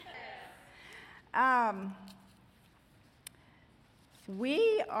Um,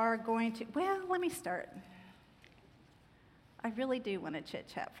 we are going to, well, let me start. I really do want to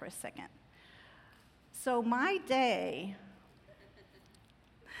chit-chat for a second. So my day,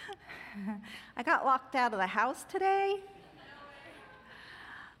 I got locked out of the house today.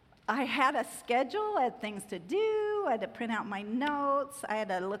 I had a schedule, I had things to do, I had to print out my notes, I had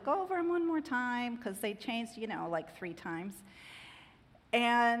to look over them one more time because they changed, like 3 times.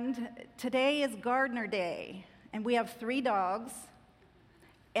 And today is Gardener Day, and we have 3 dogs.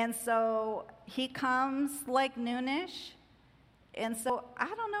 And so he comes like noonish, and so I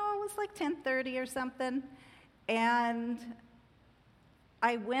don't know, it was like 10:30 or something, and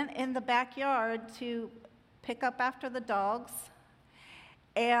I went in the backyard to pick up after the dogs.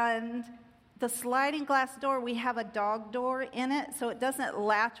 And the sliding glass door, we have a dog door in it, so it doesn't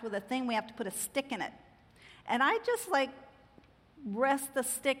latch with a thing. We have to put a stick in it. And I just rest the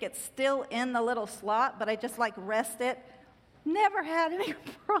stick. It's still in the little slot, but I just rest it. Never had any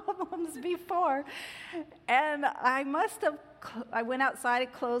problems before. And I went outside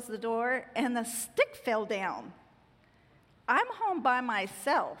and closed the door, and the stick fell down. I'm home by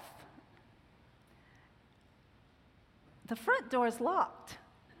myself. The front door is locked.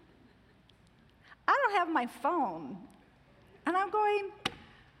 I don't have my phone. And I'm going,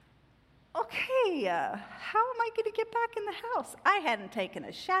 okay, how am I going to get back in the house? I hadn't taken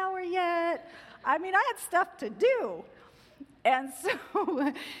a shower yet. I had stuff to do. And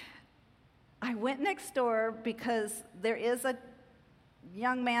so I went next door because there is a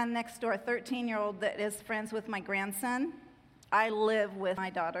young man next door, a 13-year-old, that is friends with my grandson. I live with my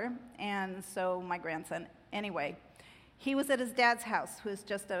daughter, and so my grandson. Anyway, he was at his dad's house, who is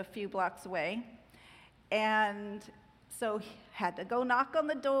just a few blocks away, and so he had to go knock on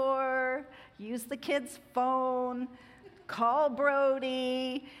the door, use the kid's phone, call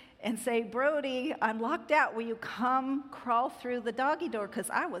Brody, and say, Brody, I'm locked out. Will you come crawl through the doggy door? Because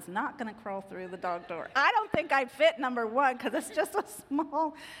I was not going to crawl through the dog door. I don't think I'd fit number 1 because it's just a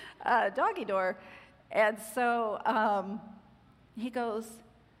small doggy door. And so he goes,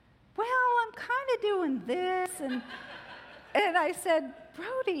 well, I'm kind of doing this. And I said,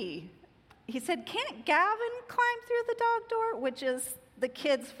 Brody, he said, can't Gavin climb through the dog door? Which is the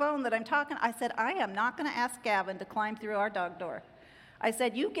kid's phone that I'm talking. I said, I am not going to ask Gavin to climb through our dog door. I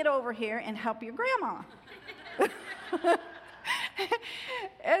said, you get over here and help your grandma.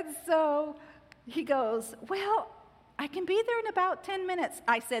 And so he goes, well, I can be there in about 10 minutes.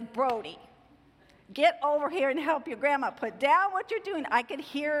 I said, Brody, get over here and help your grandma. Put down what you're doing. I could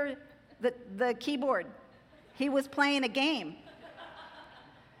hear the keyboard. He was playing a game.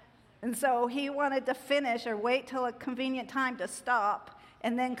 And so he wanted to finish or wait till a convenient time to stop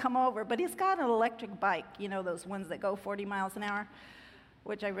and then come over. But he's got an electric bike, those ones that go 40 miles an hour,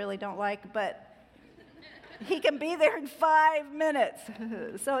 which I really don't like. But he can be there in 5 minutes.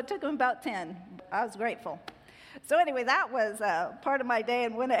 So it took him about 10. I was grateful. So anyway, that was part of my day.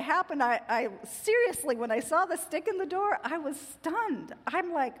 And when it happened, I seriously, when I saw the stick in the door, I was stunned.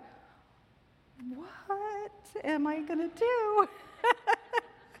 I'm like, what am I going to do?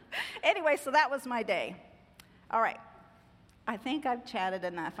 Anyway, so that was my day. All right. I think I've chatted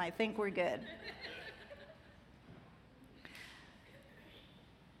enough. I think we're good.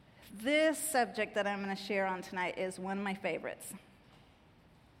 This subject that I'm going to share on tonight is one of my favorites.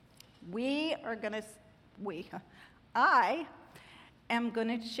 I am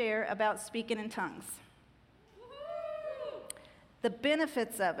going to share about speaking in tongues. The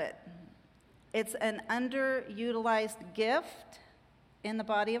benefits of it. It's an underutilized gift in the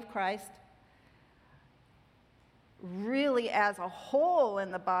body of Christ. Really, as a whole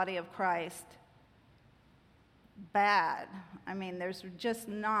in the body of Christ, bad. There's just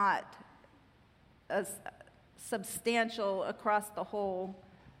not a substantial across the whole,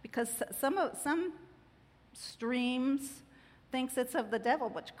 because some streams thinks it's of the devil,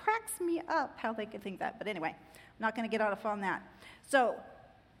 which cracks me up how they could think that. But anyway, I'm not going to get off on that. So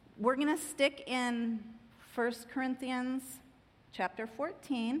we're going to stick in 1 Corinthians chapter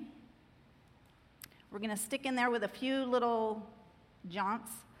 14. We're going to stick in there with a few little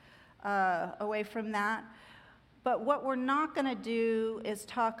jaunts away from that. But what we're not going to do is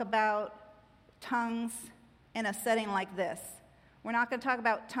talk about tongues in a setting like this. We're not going to talk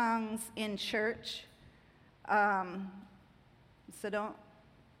about tongues in church. So don't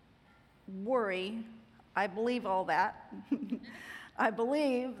worry. I believe all that. I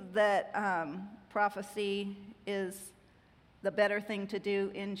believe that prophecy is the better thing to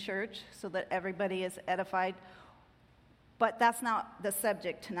do in church so that everybody is edified. But that's not the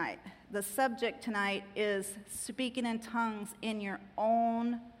subject tonight. The subject tonight is speaking in tongues in your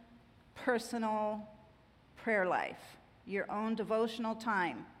own personal prayer life, your own devotional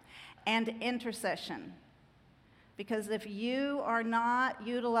time, and intercession. Because if you are not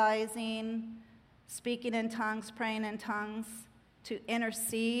utilizing speaking in tongues, praying in tongues to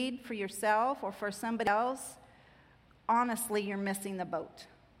intercede for yourself or for somebody else, honestly, you're missing the boat.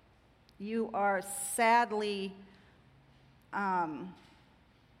 You are sadly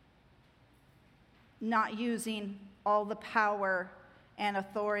not using all the power and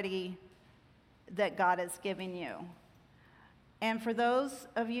authority that God is giving you. And for those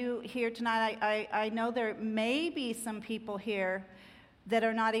of you here tonight, I know there may be some people here that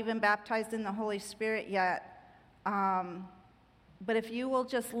are not even baptized in the Holy Spirit yet. But if you will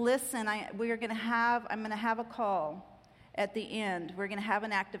just listen, I'm going to have a call at the end. We're going to have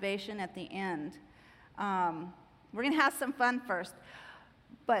an activation at the end. We're going to have some fun first.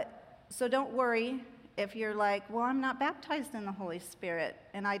 So don't worry if you're like, well, I'm not baptized in the Holy Spirit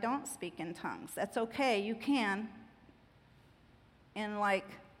and I don't speak in tongues. That's okay. You can in like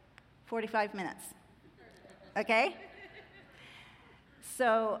 45 minutes. Okay?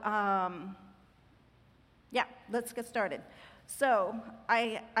 So, yeah, let's get started. So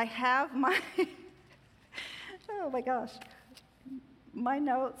I have my, oh my gosh, my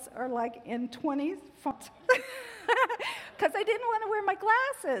notes are like in 20 font because I didn't want to wear my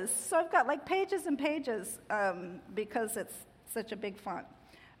glasses. So I've got like pages and pages because it's such a big font.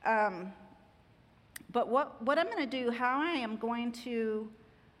 But what I'm going to do, how I am going to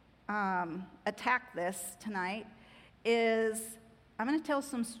attack this tonight is I'm going to tell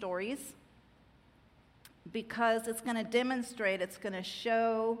some stories because it's going to demonstrate, it's going to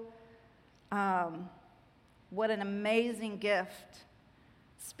show what an amazing gift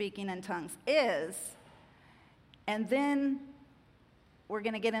speaking in tongues is. And then we're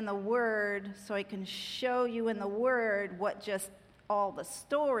going to get in the Word so I can show you in the Word what just all the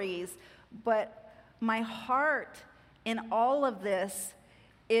stories. But my heart in all of this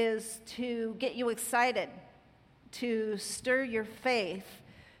is to get you excited, to stir your faith,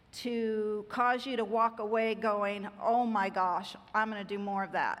 to cause you to walk away going, oh my gosh, I'm going to do more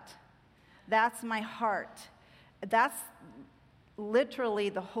of that. That's my heart. That's literally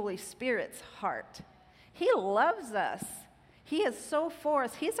the Holy Spirit's heart. He loves us. He is so for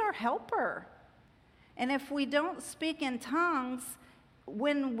us. He's our helper. And if we don't speak in tongues,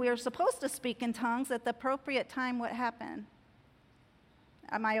 when we're supposed to speak in tongues at the appropriate time, what happened?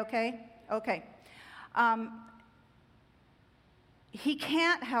 Am I okay? Okay. He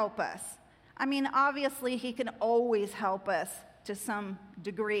can't help us. I mean, obviously, he can always help us to some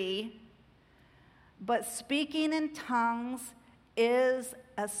degree. But speaking in tongues is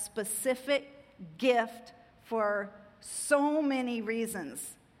a specific gift for so many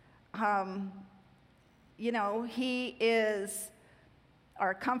reasons. He is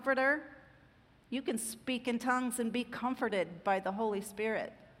our comforter. You can speak in tongues and be comforted by the Holy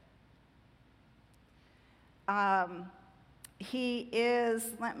Spirit. He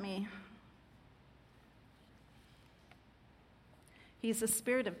is, he's the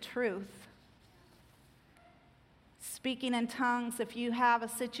Spirit of truth. Speaking in tongues, if you have a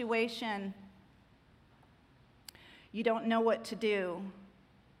situation, you don't know what to do,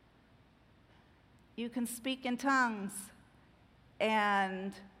 you can speak in tongues,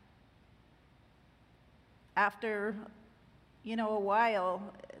 and after, a while,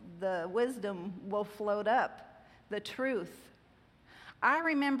 the wisdom will float up, the truth. I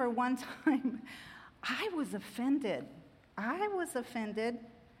remember one time I was offended,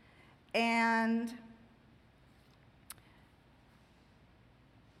 and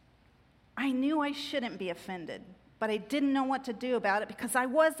I knew I shouldn't be offended, but I didn't know what to do about it because I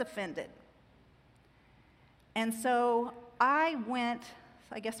was offended. And so I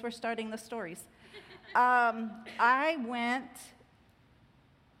guess we're starting the stories. I went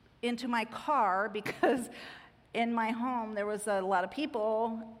into my car because in my home there was a lot of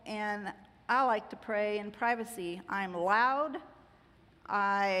people, and I like to pray in privacy. I'm loud.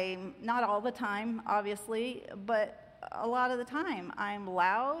 I'm not all the time, obviously, but a lot of the time I'm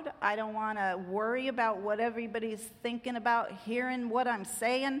loud. I don't want to worry about what everybody's thinking about hearing what I'm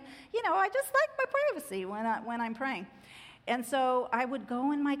saying. I just like my privacy when I'm praying. And so I would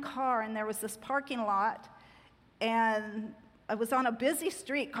go in my car, and there was this parking lot, and I was on a busy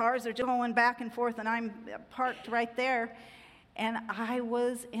street. Cars are just going back and forth, and I'm parked right there. And I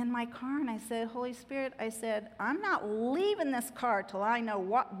was in my car, and I said, Holy Spirit, I'm not leaving this car till I know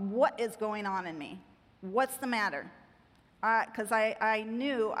what is going on in me. What's the matter? Because I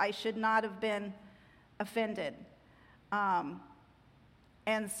knew I should not have been offended. And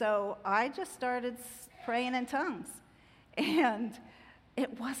so I just started praying in tongues. And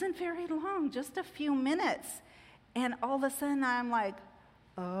it wasn't very long, just a few minutes. And all of a sudden I'm like,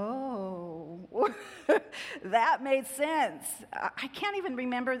 oh, that made sense. I can't even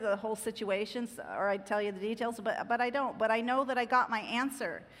remember the whole situation, or I'd tell you the details, but I don't. But I know that I got my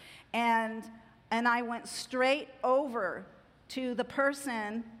answer. And I went straight over to the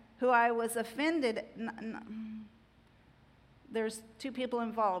person who I was offended. There's two people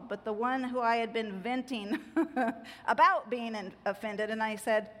involved, but the one who I had been venting about being offended, and I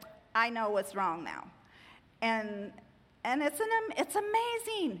said, I know what's wrong now. And it's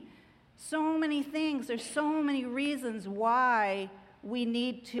amazing. So many things. There's so many reasons why we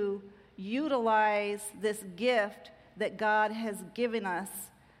need to utilize this gift that God has given us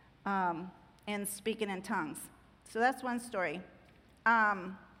in speaking in tongues. So that's one story.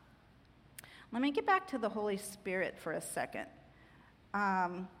 Let me get back to the Holy Spirit for a second.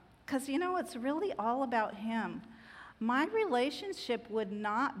 Because, it's really all about Him. My relationship would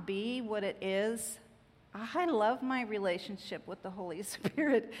not be what it is. I love my relationship with the Holy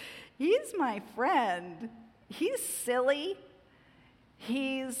Spirit. He's my friend. He's silly.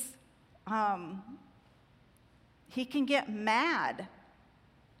 He can get mad.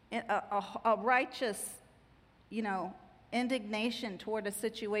 A righteous, indignation toward a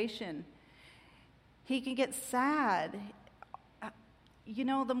situation. He can get sad.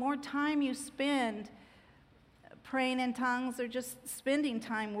 The more time you spend praying in tongues or just spending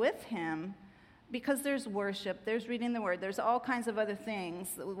time with Him, because there's worship, there's reading the Word, there's all kinds of other things,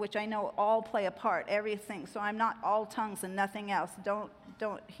 which I know all play a part, everything. So I'm not all tongues and nothing else. Don't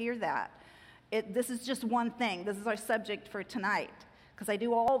hear that. This is just one thing. This is our subject for tonight, because I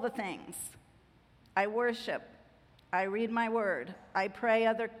do all the things. I worship. I read my Word. I pray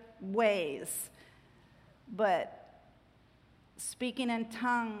other ways. But speaking in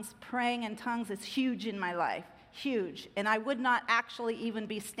tongues, praying in tongues is huge in my life. Huge. And I would not actually even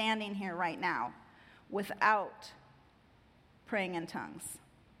be standing here right now without praying in tongues,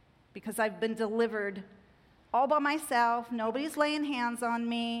 because I've been delivered all by myself. Nobody's laying hands on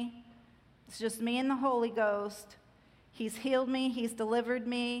me. It's just me and the Holy Ghost. He's healed me. He's delivered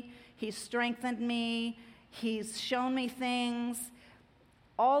me. He's strengthened me. He's shown me things.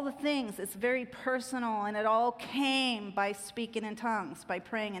 All the things. It's very personal, and it all came by speaking in tongues, by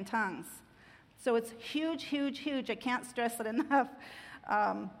praying in tongues. So it's huge, huge, huge. I can't stress it enough.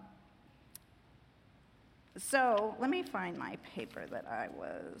 So let me find my paper that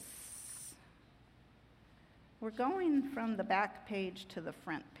we're going from the back page to the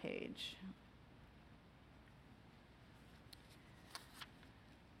front page.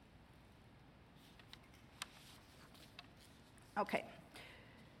 Okay.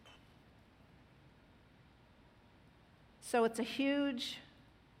 So it's a huge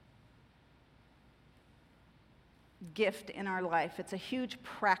gift in our life. It's a huge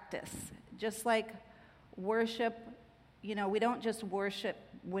practice. Just like worship, we don't just worship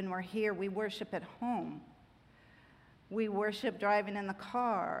when we're here. We worship at home. We worship driving in the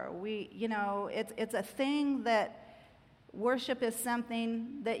car. It's a thing that worship is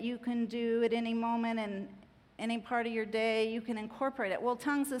something that you can do at any moment and any part of your day. You can incorporate it. Well,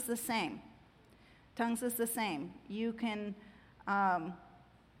 tongues is the same. Tongues is the same. You can, I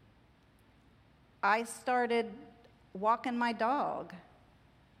started walking my dog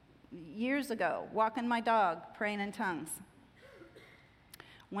years ago, walking my dog, praying in tongues.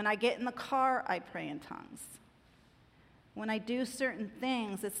 When I get in the car, I pray in tongues. When I do certain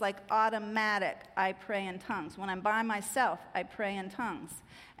things, it's like automatic, I pray in tongues. When I'm by myself, I pray in tongues.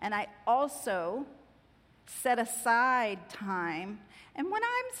 And I also set aside time. And when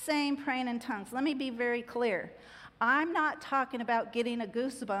I'm saying praying in tongues, let me be very clear. I'm not talking about getting a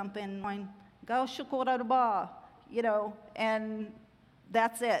goosebump and going, go shukoraraba, and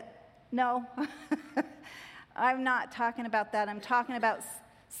that's it. No, I'm not talking about that. I'm talking about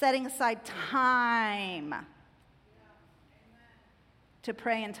setting aside time to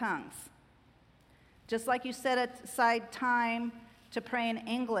pray in tongues. Just like you set aside time to pray in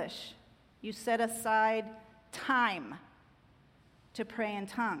English, you set aside time to pray in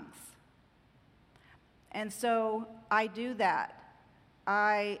tongues. And so I do that.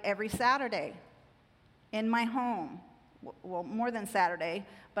 Every Saturday in my home, well, more than Saturday,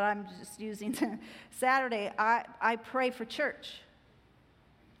 but I'm just using Saturday, I pray for church.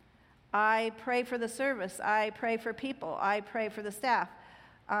 I pray for the service. I pray for people. I pray for the staff.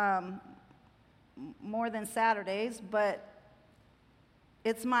 More than Saturdays, but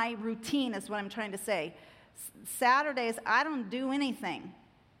it's my routine is what I'm trying to say. Saturdays, I don't do anything.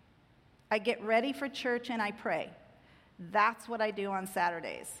 I get ready for church and I pray. That's what I do on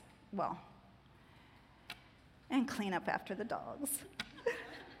Saturdays. Well, and clean up after the dogs.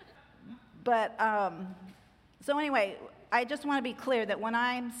 But, so anyway, I just want to be clear that when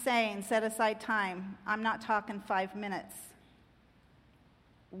I'm saying set aside time, I'm not talking 5 minutes.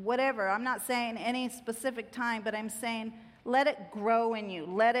 Whatever, I'm not saying any specific time, but I'm saying let it grow in you.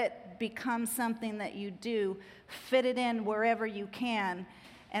 Let it become something that you do. Fit it in wherever you can.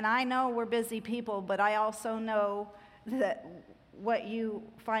 And I know we're busy people, but I also know that what you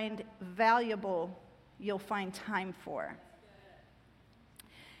find valuable, you'll find time for.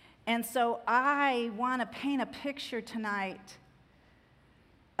 And so I want to paint a picture tonight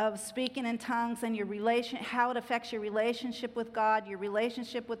of speaking in tongues and how it affects your relationship with God, your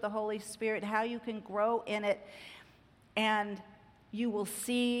relationship with the Holy Spirit, how you can grow in it, and you will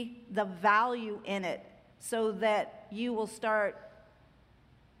see the value in it so that you will start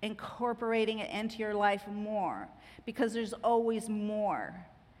incorporating it into your life more, because there's always more.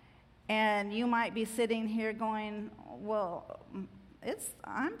 And you might be sitting here going, well,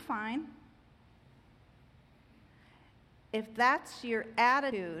 I'm fine. If that's your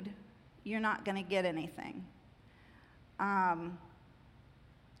attitude, you're not going to get anything. And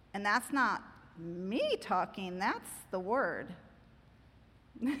that's not me talking, that's the Word.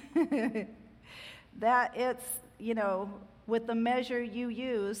 That it's, with the measure you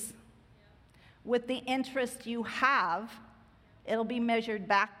use, with the interest you have, it'll be measured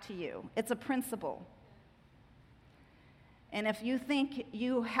back to you. It's a principle. And if you think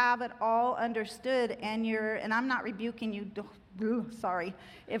you have it all understood and I'm not rebuking you, sorry,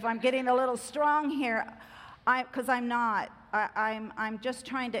 if I'm getting a little strong here, because I'm not. I'm just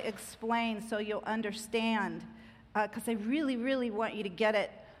trying to explain so you'll understand, because I really, really want you to get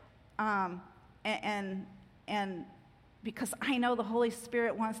it, and because I know the Holy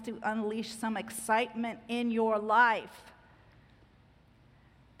Spirit wants to unleash some excitement in your life.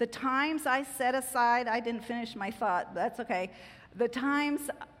 The times I set aside, I didn't finish my thought, that's okay. The times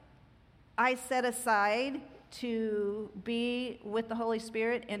I set aside to be with the Holy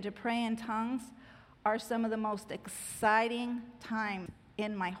Spirit and to pray in tongues are some of the most exciting times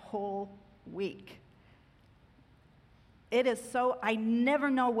in my whole week. It is so, I never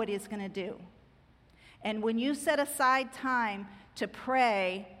know what He's going to do. And when you set aside time to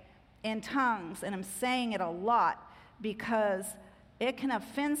pray in tongues, and I'm saying it a lot because it can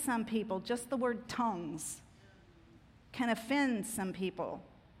offend some people. Just the word tongues can offend some people.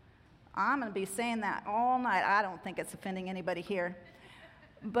 I'm going to be saying that all night. I don't think it's offending anybody here.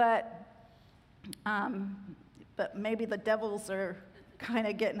 But maybe the devils are kind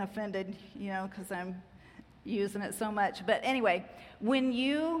of getting offended, because I'm using it so much. But anyway, when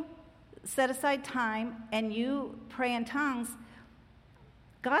you set aside time and you pray in tongues,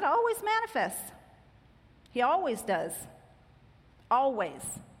 God always manifests. He always does. Always.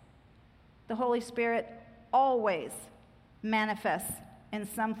 The Holy Spirit always manifests in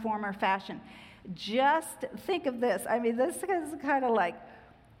some form or fashion. Just think of this. I mean, this is kind of like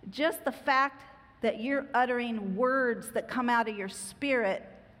just the fact that you're uttering words that come out of your spirit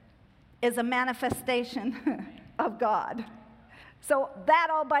is a manifestation of God. So that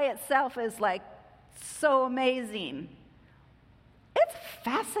all by itself is like so amazing. It's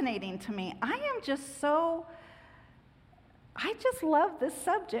fascinating to me. I just love this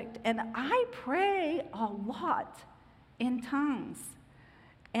subject, and I pray a lot in tongues.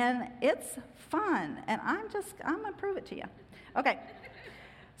 And it's fun, and I'm going to prove it to you. Okay,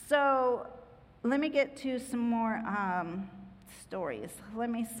 so let me get to some more stories. Let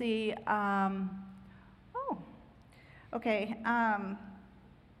me see.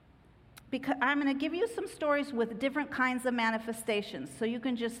 Because I'm going to give you some stories with different kinds of manifestations, so you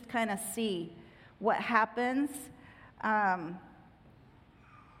can just kind of see what happens. Okay,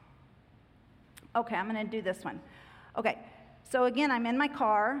 I'm going to do this one. Okay, so again, I'm in my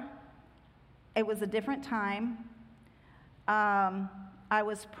car. It was a different time. I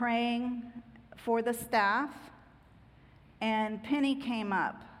was praying for the staff, and Penny came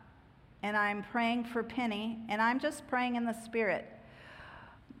up, and I'm praying for Penny, and I'm just praying in the Spirit.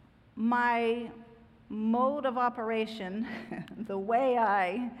 My mode of operation, the way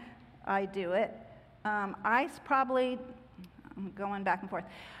I do it, I'm going back and forth.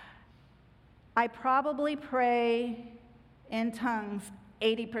 I probably pray in tongues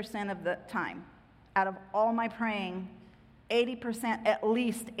 80% of the time. Out of all my praying, 80%, at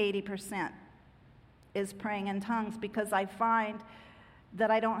least 80%, is praying in tongues, because I find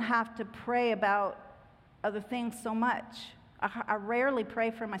that I don't have to pray about other things so much. I rarely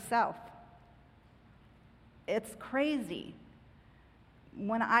pray for myself. It's crazy.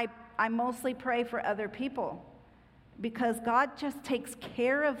 When I mostly pray for other people, because God just takes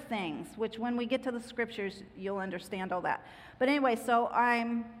care of things, which when we get to the scriptures, you'll understand all that. But anyway, so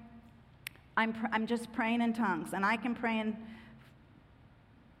I'm I'm just praying in tongues, and I can pray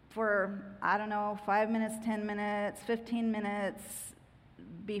for, I don't know, 5 minutes, 10 minutes, 15 minutes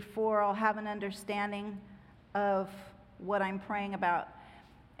before I'll have an understanding of what I'm praying about.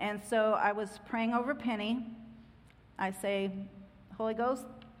 And so I was praying over Penny. I say, Holy Ghost,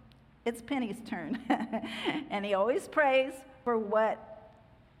 it's Penny's turn. And he always prays for what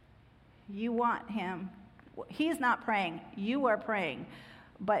you want him. He's not praying. You are praying.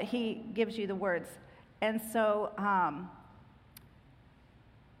 But he gives you the words. And so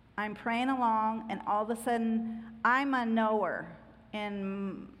I'm praying along, and all of a sudden, I'm a knower.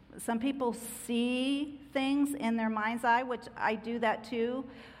 And some people see things in their mind's eye, which I do that too.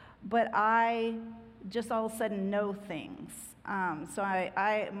 But I just all of a sudden know things. So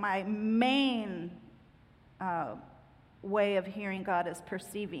my main way of hearing God is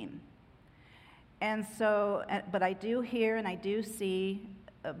perceiving. And so, but I do hear and I do see,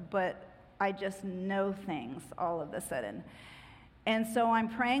 but I just know things all of a sudden. And so I'm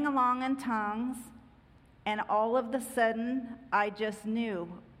praying along in tongues, and all of a sudden, I just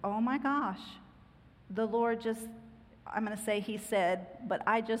knew, oh my gosh, the Lord just, I'm going to say he said, but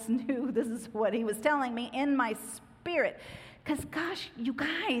I just knew this is what he was telling me in my spirit. Because gosh, you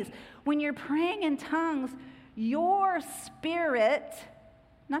guys, when you're praying in tongues, your spirit,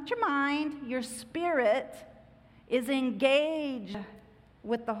 not your mind, your spirit is engaged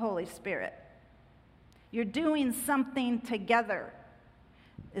with the Holy Spirit. You're doing something together.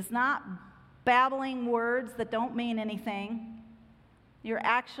 It's not babbling words that don't mean anything. You're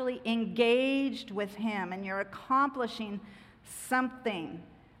actually engaged with him, and you're accomplishing something.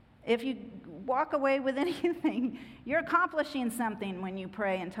 If you walk away with anything, you're accomplishing something when you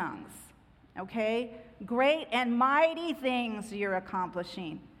pray in tongues. Okay? Great and mighty things you're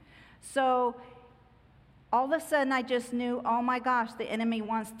accomplishing. So all of a sudden I just knew, oh my gosh, the enemy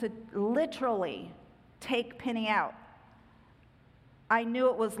wants to literally take Penny out. I knew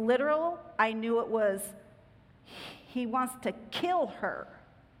it was literal. I knew it was, he wants to kill her.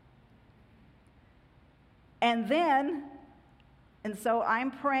 And so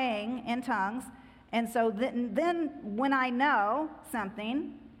I'm praying in tongues. And so then when I know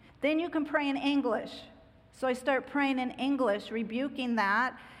something, then you can pray in English. So I start praying in English, rebuking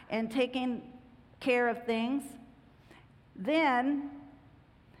that and taking care of things. Then,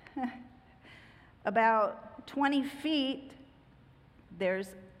 about 20 feet, there's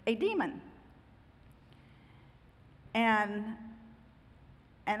a demon. And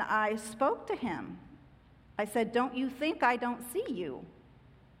I spoke to him. I said, don't you think I don't see you?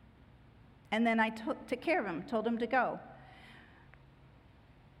 And then I took care of him, told him to go.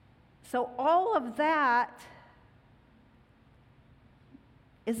 So all of that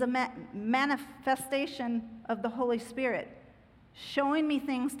is a manifestation of the Holy Spirit, showing me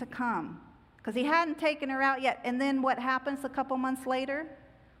things to come. Because he hadn't taken her out yet. And then what happens a couple months later?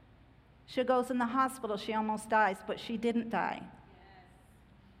 She goes in the hospital. She almost dies, but she didn't die. Yes.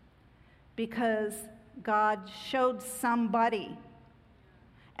 Because God showed somebody.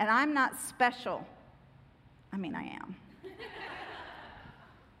 And I'm not special. I mean, I am.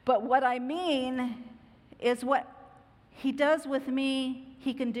 But what I mean is what he does with me,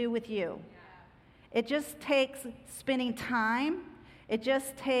 he can do with you. Yeah. It just takes spending time. It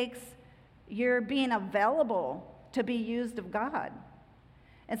just takes your being available to be used of God.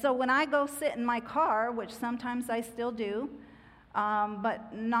 And so when I go sit in my car, which sometimes I still do,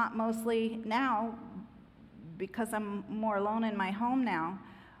 but not mostly now because I'm more alone in my home now,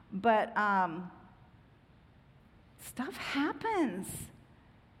 but stuff happens.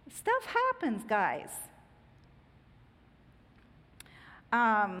 Stuff happens, guys.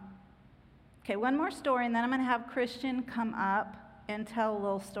 Okay, one more story, and then I'm going to have Christian come up and tell a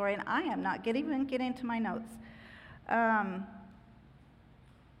little story, and I am not even getting to my notes.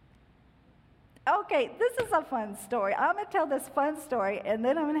 Okay, this is a fun story. I'm going to tell this fun story, and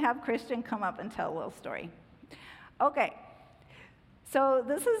then I'm going to have Christian come up and tell a little story. Okay, so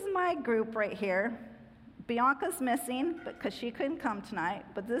this is my group right here. Bianca's missing because she couldn't come tonight,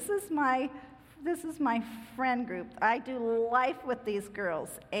 but this is my friend group. I do life with these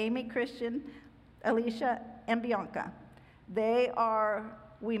girls, Amy, Christian, Alicia, and Bianca.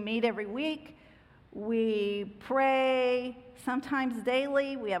 We meet every week. We pray sometimes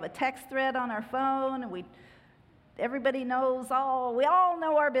daily. We have a text thread on our phone, and everybody knows we all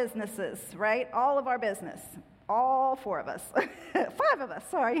know our businesses, right? All of our business. All four of us. 5 of us,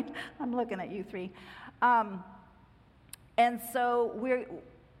 sorry. I'm looking at you 3. And so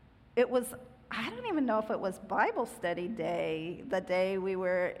I don't even know if it was Bible study day, the day we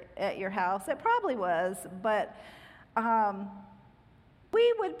were at your house. It probably was, but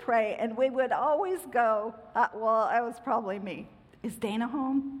We would pray, and we would always go, well, it was probably me. Is Dana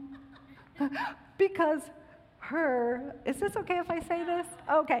home? Because is this okay if I say this?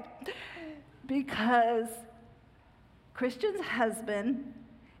 Okay. Because Christian's husband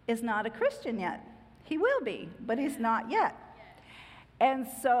is not a Christian yet. He will be, but he's not yet. And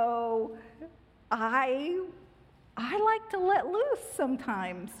so I like to let loose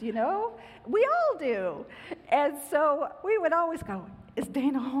sometimes, you know? We all do. And so we would always go, is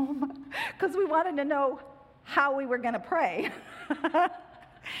Dana home? Because we wanted to know how we were going to pray.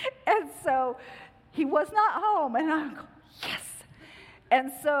 And so he was not home. And I go, yes.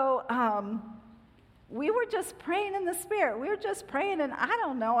 And so we were just praying in the Spirit. We were just praying, and I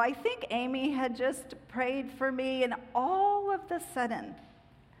don't know, I think Amy had just prayed for me, and all of a sudden,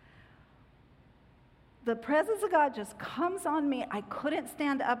 the presence of God just comes on me. I couldn't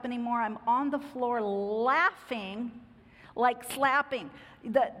stand up anymore. I'm on the floor laughing, like slapping.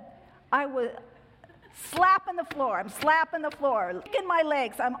 I was slapping the floor. I'm slapping the floor. Kicking my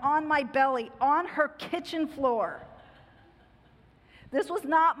legs. I'm on my belly on her kitchen floor. This was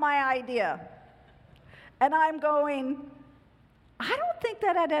not my idea. And I'm going, I don't think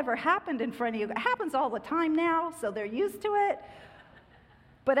that had ever happened in front of you. It happens all the time now, so they're used to it.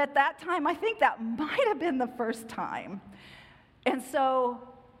 But at that time, I think that might have been the first time. And so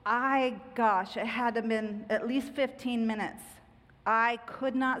it had to have been at least 15 minutes. I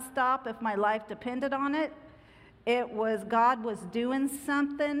could not stop if my life depended on it. God was doing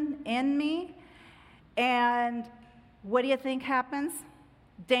something in me. And what do you think happens?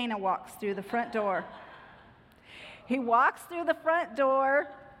 Dana walks through the front door. He walks through the front door,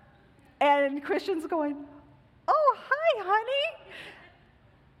 and Christian's going, oh, hi, honey.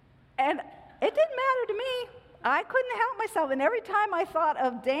 And it didn't matter to me. I couldn't help myself. And every time I thought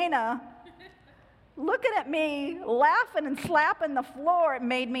of Dana looking at me, laughing and slapping the floor, it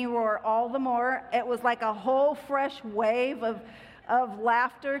made me roar all the more. It was like a whole fresh wave of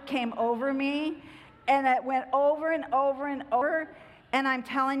laughter came over me, and it went over and over and over. And I'm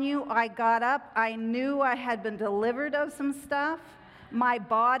telling you, I got up. I knew I had been delivered of some stuff. My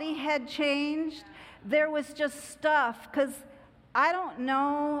body had changed. There was just stuff, because I don't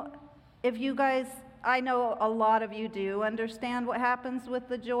know if you guys, I know a lot of you do understand what happens with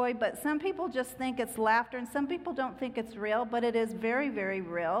the joy, but some people just think it's laughter, and some people don't think it's real, but it is very, very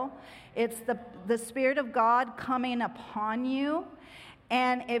real. It's the Spirit of God coming upon you.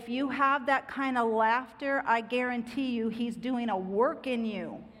 And if you have that kind of laughter, I guarantee you He's doing a work in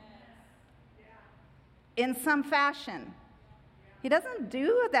you in some fashion. He doesn't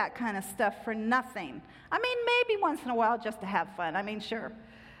do that kind of stuff for nothing. I mean, maybe once in a while just to have fun. I mean, sure.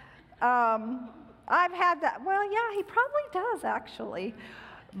 I've had that. Well, yeah, He probably does, actually.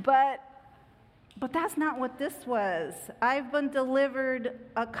 But that's not what this was. I've been delivered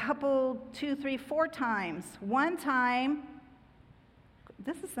a couple, 2, 3, 4 times. One time,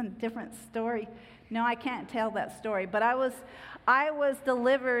 this is a different story. No, I can't tell that story. But I was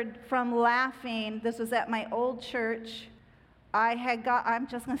delivered from laughing. This was at my old church. I'm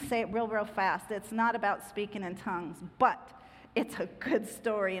just going to say it real, real fast. It's not about speaking in tongues, but it's a good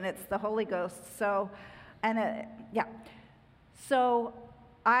story, and it's the Holy Ghost. So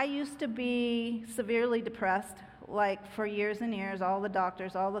I used to be severely depressed, like for years and years, all the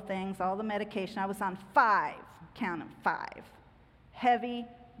doctors, all the things, all the medication. I was on 5, count them, 5.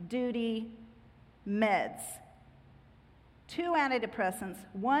 Heavy-duty meds, 2 antidepressants,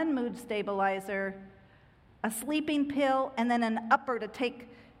 1 mood stabilizer, a sleeping pill, and then an upper to take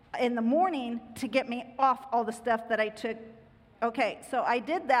in the morning to get me off all the stuff that I took. Okay, so I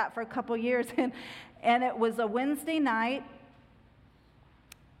did that for a couple years, and it was a Wednesday night,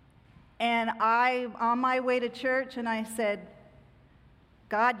 and on my way to church, and I said,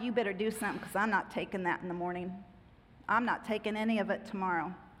 God, you better do something, because I'm not taking that in the morning. I'm not taking any of it tomorrow.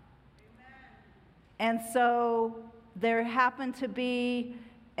 Amen. And so there happened to be,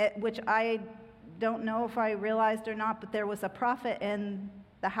 which I don't know if I realized or not, but there was a prophet in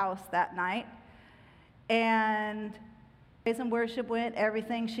the house that night. And praise and worship went,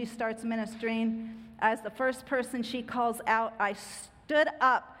 everything. She starts ministering. As the first person she calls out, I stood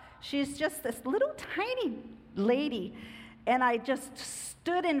up. She's just this little tiny lady. And I just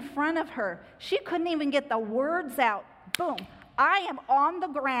stood in front of her. She couldn't even get the words out. Boom. I am on the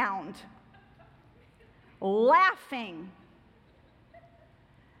ground, laughing.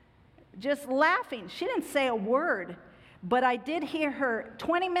 Just laughing. She didn't say a word, but I did hear her.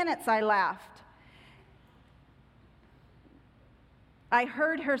 20 minutes I laughed. I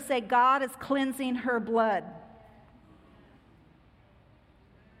heard her say, God is cleansing her blood.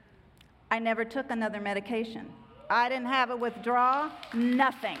 I never took another medication. I didn't have a withdrawal,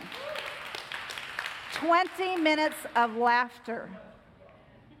 nothing. 20 minutes of laughter.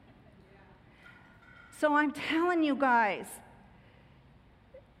 So I'm telling you guys,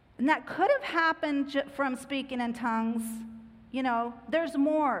 and that could have happened from speaking in tongues. You know, there's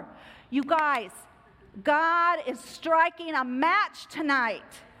more. You guys, God is striking a match tonight.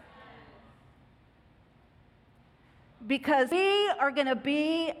 Because we are going to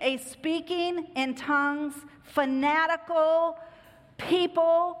be a speaking in tongues, fanatical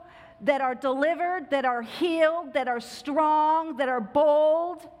people that are delivered, that are healed, that are strong, that are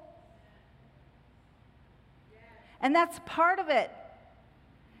bold. And that's part of it.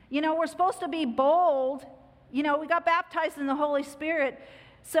 You know, we're supposed to be bold. You know, we got baptized in the Holy Spirit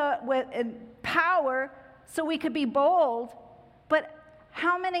in power so we could be bold. But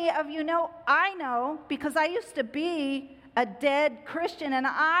how many of you know? I know, because I used to be a dead Christian and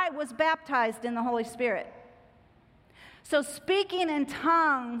I was baptized in the Holy Spirit. So speaking in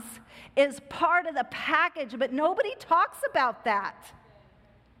tongues is part of the package, but nobody talks about that.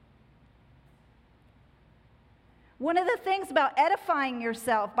 One of the things about edifying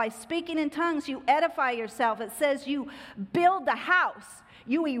yourself, by speaking in tongues, you edify yourself. It says you build a house,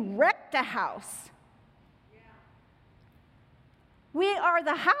 you erect a house. We are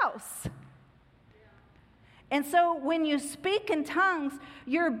the house. And so when you speak in tongues,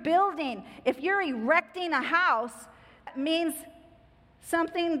 you're building. If you're erecting a house, it means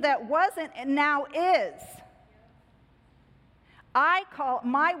something that wasn't and now is. I call,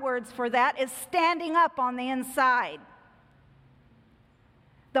 my words for that is standing up on the inside.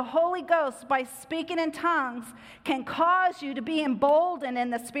 The Holy Ghost, by speaking in tongues, can cause you to be emboldened in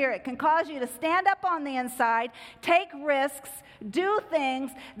the Spirit, can cause you to stand up on the inside, take risks, do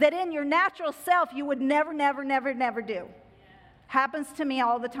things that in your natural self you would never do. Yeah. Happens to me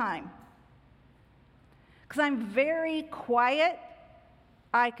all the time. Because I'm very quiet.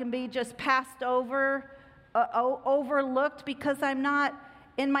 I can be just passed over, overlooked, because I'm not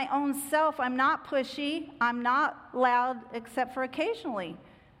in my own self. I'm not pushy. I'm not loud, except for occasionally.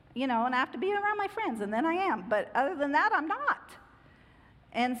 You know, and I have to be around my friends, and then I am. But other than that, I'm not.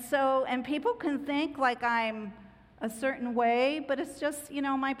 And so, and people can think like I'm a certain way, but it's just, you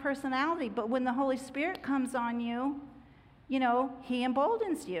know, my personality. But when the Holy Spirit comes on you, you know, He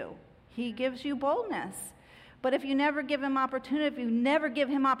emboldens you. He gives you boldness. But if you never give Him opportunity, if you never give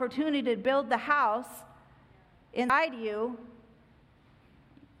Him opportunity to build the house inside you,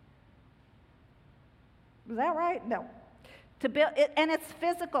 is that right? No. To build it, and it's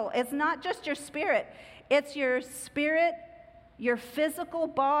physical. It's not just your spirit. It's your spirit, your physical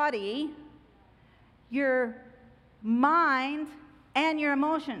body, your mind, and your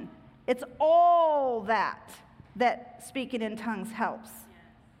emotion. It's all that speaking in tongues helps.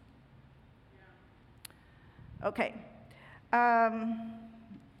 Okay. I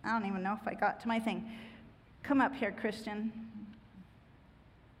don't even know if I got to my thing. Come up here, Christian.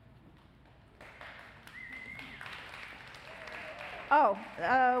 Oh,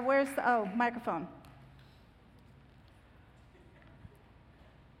 where's the microphone?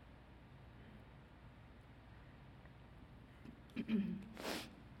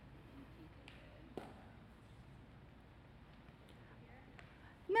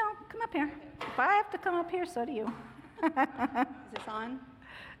 No, come up here. If I have to come up here, so do you. Is this on?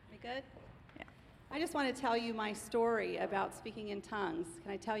 We good? Yeah. I just want to tell you my story about speaking in tongues.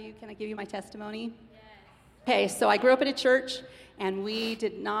 Can I give you my testimony? Yes. Okay, so I grew up in a church, and we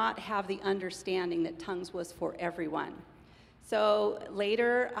did not have the understanding that tongues was for everyone. So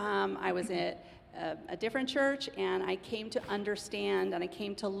later, I was at a different church, and I came to understand, and I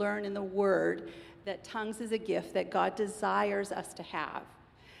came to learn in the Word that tongues is a gift that God desires us to have.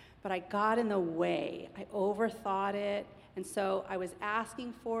 But I got in the way. I overthought it, and so I was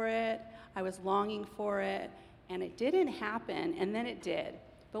asking for it, I was longing for it, and it didn't happen, and then it did.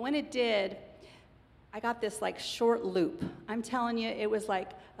 But when it did, I got this like short loop. I'm telling you, it was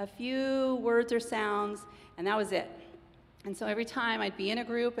like a few words or sounds, and that was it. And so every time I'd be in a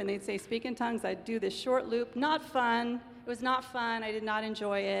group and they'd say, speak in tongues, I'd do this short loop. Not fun. It was not fun. I did not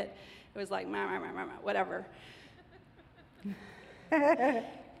enjoy it. It was like, whatever.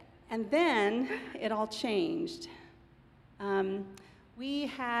 And then it all changed. We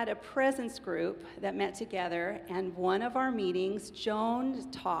had a presence group that met together, and one of our meetings,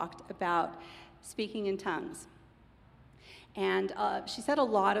 Joan talked about speaking in tongues. And she said a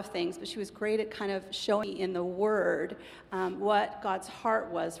lot of things, but she was great at kind of showing in the Word what God's heart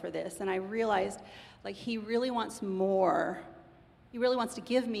was for this. And I realized, like, He really wants more. He really wants to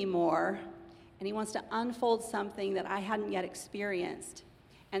give me more, and He wants to unfold something that I hadn't yet experienced.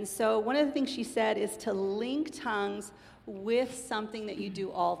 And so one of the things she said is to link tongues with something that you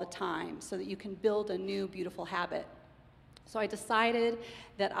do all the time so that you can build a new, beautiful habit. So I decided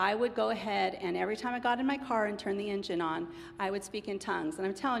that I would go ahead and every time I got in my car and turned the engine on, I would speak in tongues. And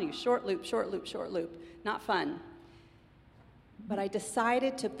I'm telling you, short loop, short loop, short loop. Not fun. But I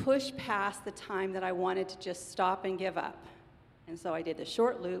decided to push past the time that I wanted to just stop and give up. And so I did the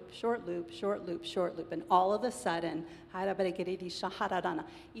short loop, short loop, short loop, short loop. And all of a sudden, it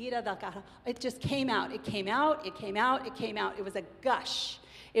just came out. It came out, it came out, it came out. It was a gush.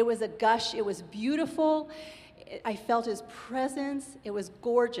 It was a gush. It was beautiful. I felt his presence. It was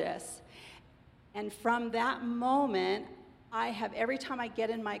gorgeous. And from that moment, every time I get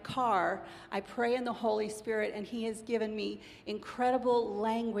in my car, I pray in the Holy Spirit, and he has given me incredible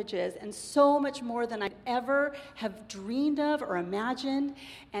languages and so much more than I'd ever have dreamed of or imagined.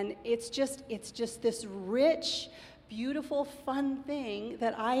 And it's just this rich, beautiful, fun thing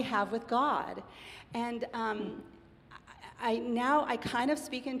that I have with God. And I kind of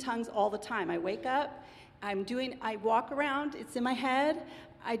speak in tongues all the time. I wake up, I walk around, it's in my head,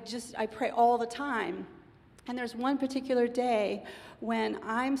 I pray all the time. And there's one particular day when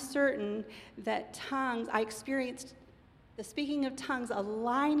I'm certain that I experienced the speaking of tongues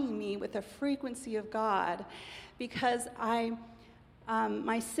aligning me with the frequency of God, because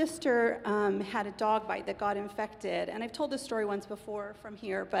my sister had a dog bite that got infected. And I've told this story once before from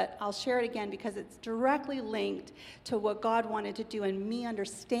here, but I'll share it again because it's directly linked to what God wanted to do and me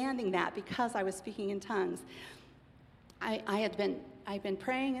understanding that because I was speaking in tongues. I've been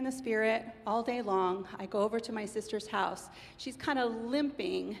praying in the Spirit all day long. I go over to my sister's house. She's kind of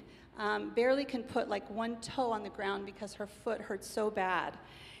limping, barely can put like one toe on the ground because her foot hurts so bad.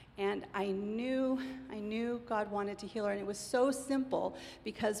 And I knew God wanted to heal her, and it was so simple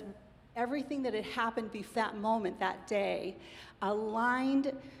because everything that had happened before that moment, that day,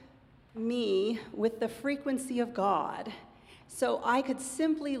 aligned me with the frequency of God. So I could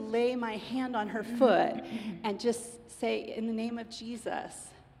simply lay my hand on her foot and just say, in the name of Jesus,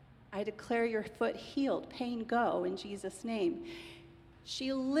 I declare your foot healed, pain go, in Jesus' name.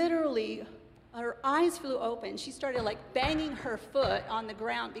 She literally, her eyes flew open. She started like banging her foot on the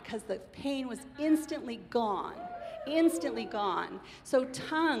ground because the pain was instantly gone. So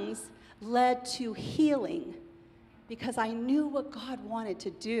tongues led to healing because I knew what God wanted to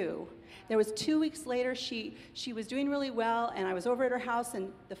do. There was 2 weeks later, she was doing really well, and I was over at her house,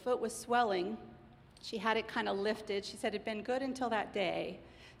 and the foot was swelling. She had it kind of lifted. She said it had been good until that day.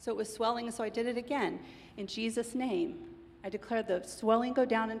 So it was swelling, and so I did it again. In Jesus' name, I declared the swelling go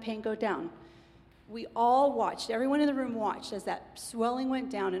down and pain go down. We all watched, everyone in the room watched as that swelling went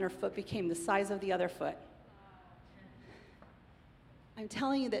down and her foot became the size of the other foot. I'm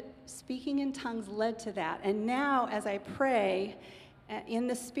telling you that speaking in tongues led to that. And now as I pray in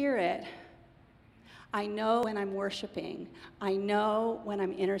the Spirit, I know when I'm worshiping. I know when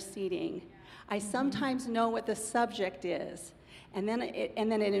I'm interceding. I sometimes know what the subject is. And then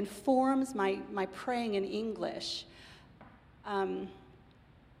it informs my praying in English.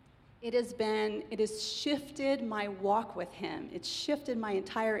 It has shifted my walk with him. It's shifted my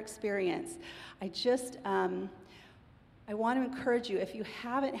entire experience. I want to encourage you, if you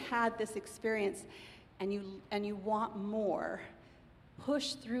haven't had this experience and you want more,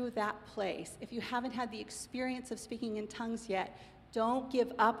 push through that place. If you haven't had the experience of speaking in tongues yet, don't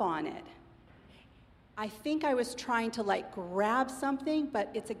give up on it. I think I was trying to grab something,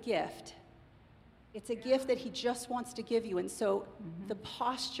 but it's a gift. It's a gift that he just wants to give you. And so the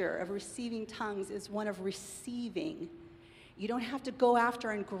posture of receiving tongues is one of receiving. You don't have to go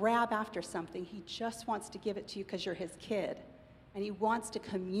after and grab after something. He just wants to give it to you because you're his kid. And he wants to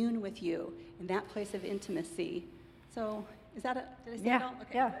commune with you in that place of intimacy. So did I say it all?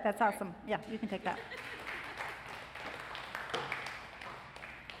 Okay. Yeah, that's awesome. Yeah, you can take that.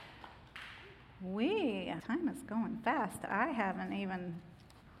 Time is going fast.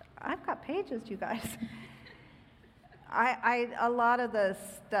 I've got pages, you guys. A lot of the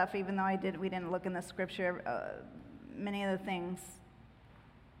stuff, even though we didn't look in the scripture, many of the things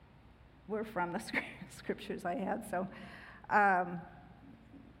were from the scriptures I had, so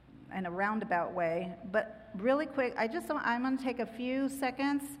in a roundabout way. But really quick, I'm going to take a few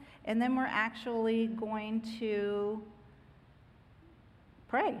seconds, and then we're actually going to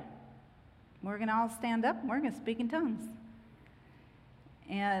pray. We're going to all stand up, and we're going to speak in tongues.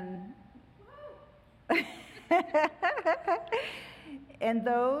 And and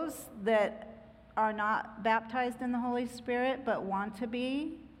those that are not baptized in the Holy Spirit but want to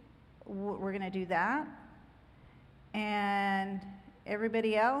be, we're going to do that. And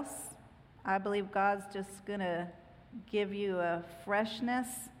everybody else, I believe God's just going to give you a freshness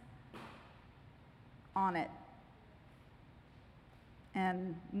on it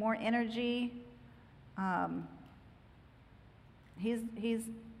and more energy. I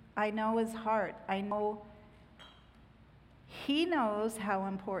know his heart. I know he knows how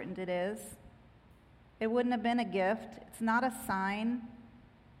important it is. It wouldn't have been a gift. It's not a sign.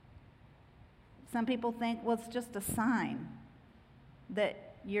 Some people think, well, it's just a sign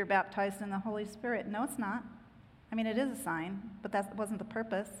that you're baptized in the Holy Spirit. No, it's not. I mean, it is a sign, but that wasn't the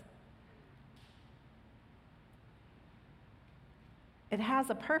purpose. It has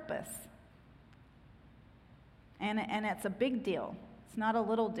a purpose. And it's a big deal. It's not a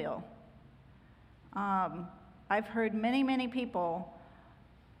little deal. I've heard many, many people,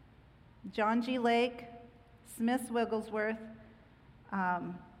 John G. Lake, Smith Wigglesworth,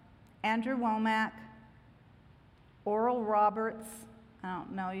 Andrew Womack, Oral Roberts. I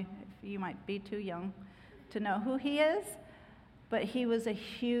don't know if you might be too young to know who he is, but he was a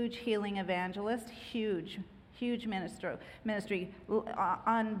huge healing evangelist, huge ministry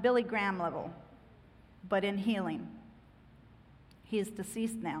on Billy Graham level, but in healing. He's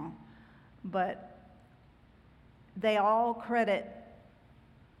deceased now, but they all credit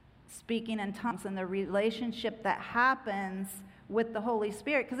speaking in tongues and the relationship that happens with the Holy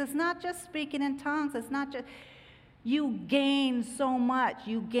Spirit, because it's not just speaking in tongues. It's not just, you gain so much.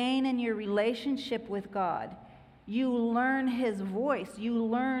 You gain in your relationship with God. You learn his voice. You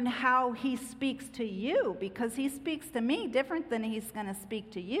learn how he speaks to you, because he speaks to me different than he's going to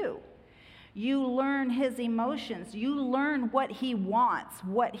speak to you. You learn his emotions. You learn what he wants,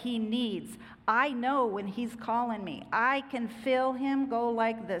 what he needs. I know when he's calling me. I can feel him go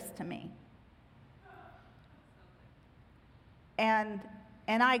like this to me. And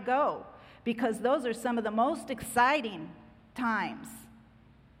I go, because those are some of the most exciting times.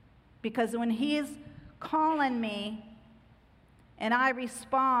 Because when he is calling me and I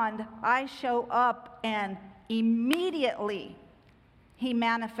respond, I show up, and immediately he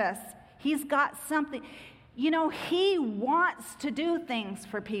manifests. He's got something. You know, he wants to do things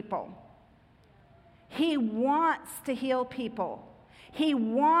for people. He wants to heal people. He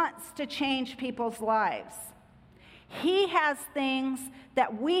wants to change people's lives. He has things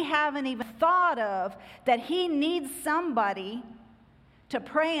that we haven't even thought of, that he needs somebody to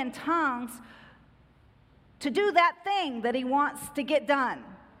pray in tongues to do that thing that he wants to get done.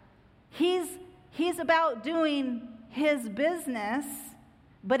 He's about doing his business,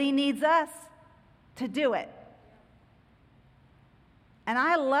 but he needs us to do it. And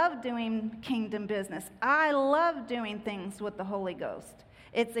I love doing kingdom business. I love doing things with the Holy Ghost.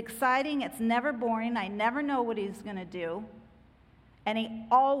 It's exciting. It's never boring. I never know what he's going to do. And he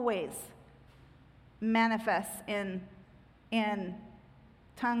always manifests in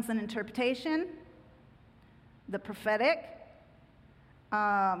tongues and interpretation, the prophetic,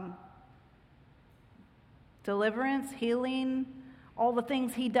 deliverance, healing, all the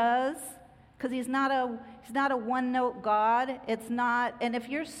things he does, because he's not a one-note God. It's not. And if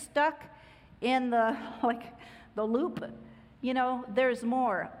you're stuck in the loop, you know, there's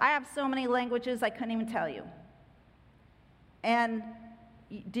more. I have so many languages I couldn't even tell you. And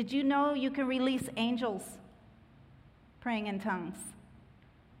did you know you can release angels praying in tongues?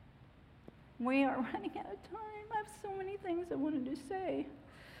 We are running out of time. I have so many things I wanted to say.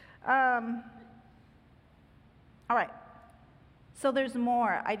 All right. So there's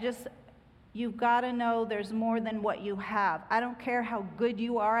more. You've got to know there's more than what you have. I don't care how good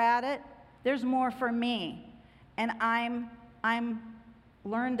you are at it. There's more for me. And I'm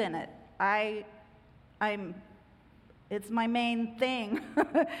learned in it. It's my main thing.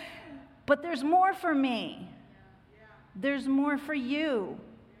 But there's more for me. There's more for you.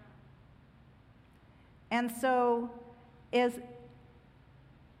 And so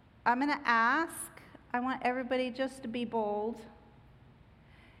I'm going to ask, I want everybody just to be bold.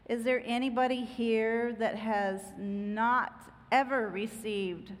 Is there anybody here that has not ever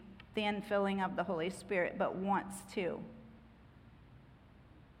received the infilling of the Holy Spirit but wants to?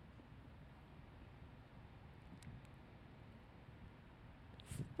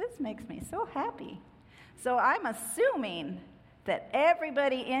 This makes me so happy. So I'm assuming that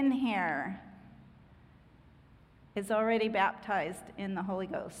everybody in here is already baptized in the Holy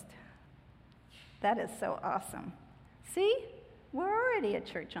Ghost. That is so awesome. See? We're already a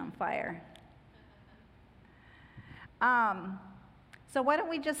church on fire. So why don't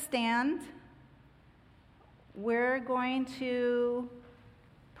we just stand? We're going to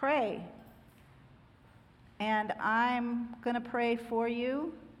pray. And I'm going to pray for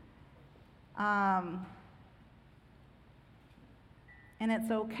you. And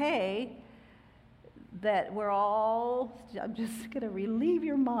it's okay that I'm just going to relieve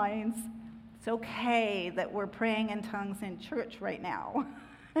your minds. It's okay that we're praying in tongues in church right now.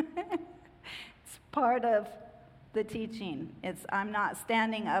 It's part of the teaching. I'm not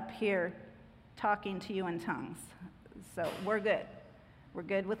standing up here talking to you in tongues. So we're good. We're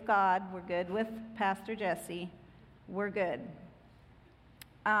good with God. We're good with Pastor Jesse. We're good.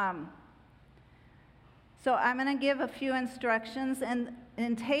 So I'm going to give a few instructions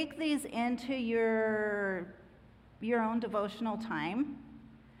and take these into your own devotional time.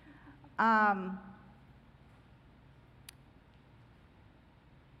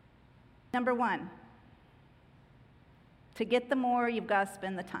 Number one, to get the more, you've got to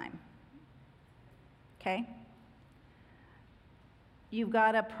spend the time. Okay? You've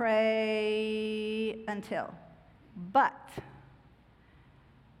got to pray until. But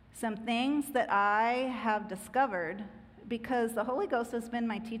some things that I have discovered, because the Holy Ghost has been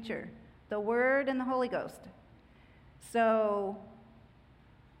my teacher, the Word and the Holy Ghost. So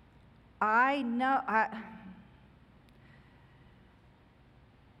I know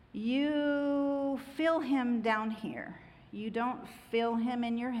you feel him down here. You don't feel him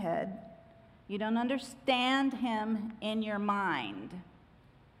in your head. You don't understand him in your mind.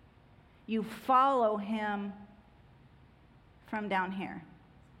 You follow him from down here.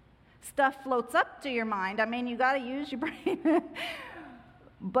 Stuff floats up to your mind. I mean, you got to use your brain.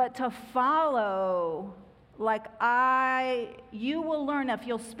 But to follow, you will learn if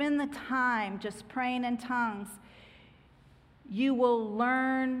you'll spend the time just praying in tongues, you will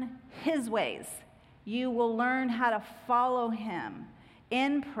learn his ways. You will learn how to follow him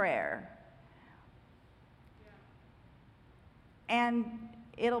in prayer. And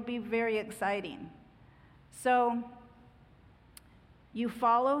it'll be very exciting. So you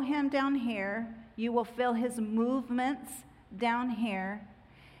follow him down here. You will feel his movements down here.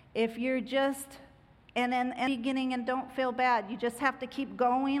 If you're just, and in the beginning, and don't feel bad, you just have to keep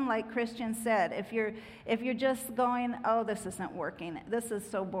going, like Christian said. If you're just going, oh, this isn't working. This is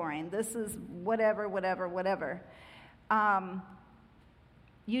so boring. This is whatever.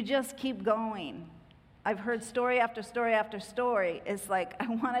 You just keep going. I've heard story after story after story. It's like I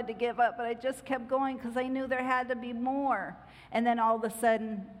wanted to give up, but I just kept going because I knew there had to be more. And then all of a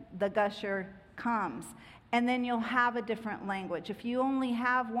sudden, the gusher comes. And then you'll have a different language. If you only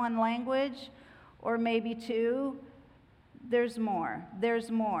have one language, or maybe two, there's more.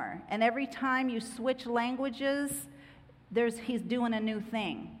 There's more. And every time you switch languages, he's doing a new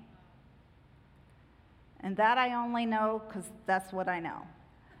thing. And that I only know because that's what I know.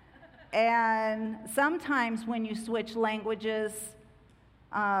 And sometimes when you switch languages,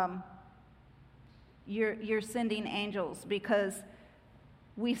 you're sending angels, because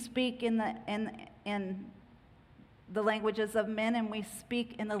we speak in the languages of men, and we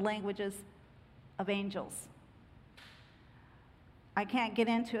speak in the languages of angels. I can't get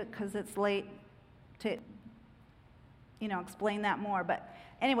into it because it's late to explain that more. But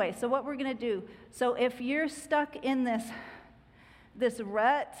anyway, so what we're going to do, so if you're stuck in this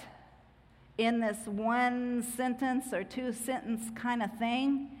rut, in this one sentence or two sentence kind of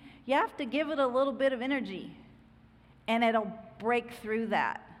thing, you have to give it a little bit of energy, and it'll break through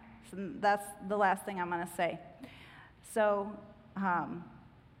that. So that's the last thing I'm going to say. So I'm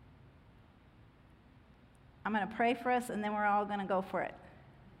going to pray for us, and then we're all going to go for it.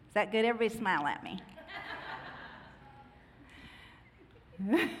 Is that good? Everybody smile at me.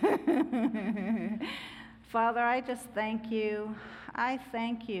 Father, I just thank you. I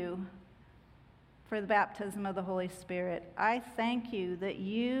thank you for the baptism of the Holy Spirit. I thank you that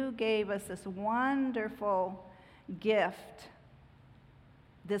you gave us this wonderful gift,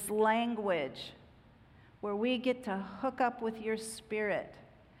 this language, where we get to hook up with your Spirit,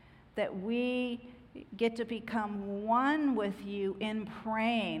 that we get to become one with you in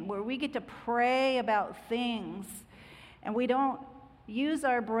praying, where we get to pray about things, and we don't use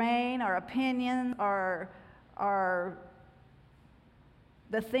our brain, our opinion, our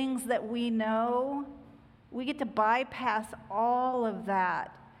the things that we know. We get to bypass all of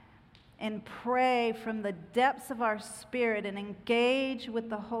that and pray from the depths of our spirit and engage with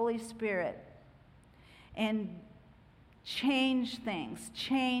the Holy Spirit and change things,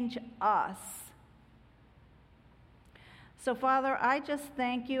 change us. So, Father, I just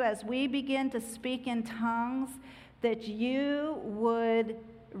thank you as we begin to speak in tongues, that you would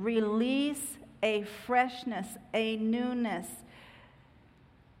release a freshness, a newness.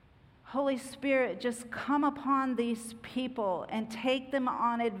 Holy Spirit, just come upon these people and take them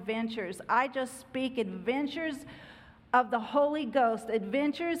on adventures. I just speak adventures of the Holy Ghost,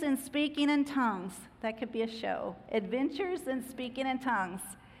 adventures in speaking in tongues. That could be a show. Adventures in speaking in tongues.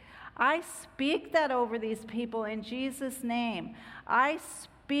 I speak that over these people in Jesus' name. I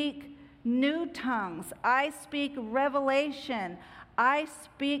speak new tongues. I speak revelation. I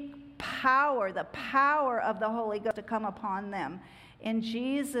speak power, the power of the Holy Ghost to come upon them in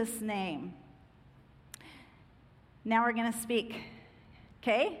Jesus' name. Now we're going to speak.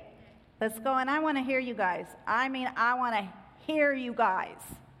 Okay? Let's go, and I want to hear you guys. I want to hear you guys.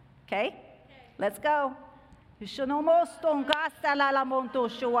 Okay? Let's go.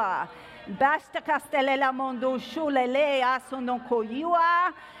 Basta castellela mondo shulele asono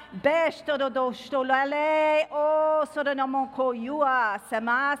koyua besto do stolale o sodono koyua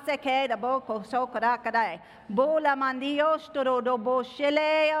semase ke da boko sokara kadai bola mandio storo do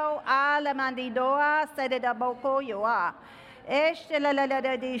bosheleo ala mandidoa sede da boko yoa estelele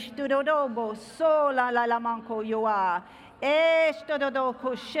de storo do bo sola la manko yoa Estododo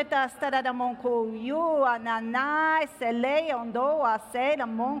koshita stada monko yu ananai sele ondo ase la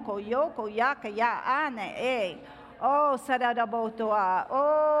monko yoko yaka ya ane e oh sada botoa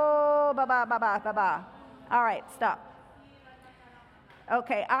oh baba. All right, stop.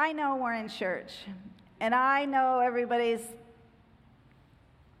 Okay, I know we're in church, and I know everybody's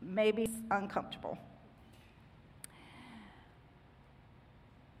maybe uncomfortable.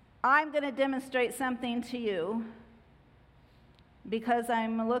 I'm going to demonstrate something to you. Because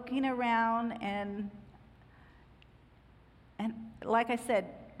I'm looking around and like I said,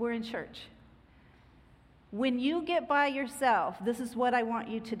 we're in church. When you get by yourself, this is what I want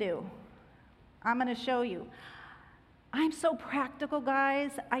you to do. I'm going to show you. I'm so practical,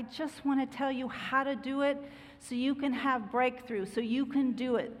 guys. I just want to tell you how to do it so you can have breakthrough, so you can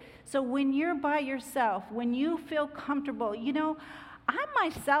do it. So when you're by yourself, when you feel comfortable, I'm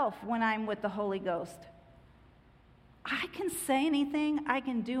myself when I'm with the Holy Ghost. I can say anything. I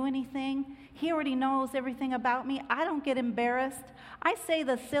can do anything. He already knows everything about me. I don't get embarrassed. I say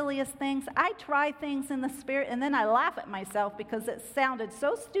the silliest things. I try things in the Spirit, and then I laugh at myself because it sounded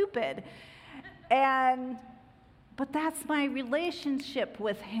so stupid. But that's my relationship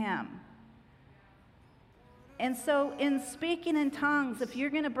with Him. And so in speaking in tongues, if you're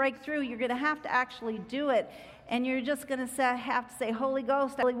going to break through, you're going to have to actually do it. And you're just going to have to say, Holy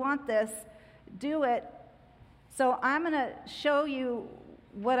Ghost, I really want this. Do it. So I'm going to show you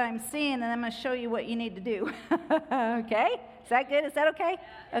what I'm seeing, and I'm going to show you what you need to do. Okay? Is that good? Is that okay?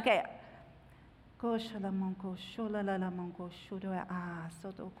 Okay.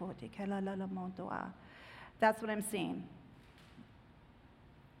 That's what I'm seeing.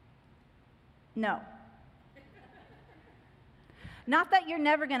 No. Not that you're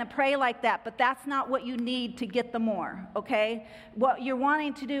never going to pray like that, but that's not what you need to get the more, okay? What you're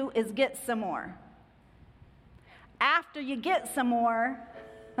wanting to do is get some more. After you get some more,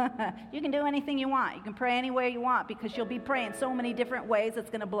 you can do anything you want. You can pray any way you want because you'll be praying so many different ways it's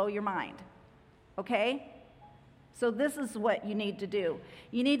going to blow your mind. Okay? So this is what you need to do.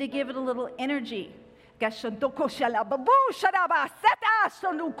 You need to give it a little energy. That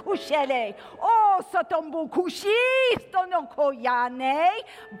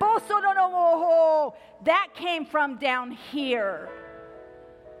came from down here.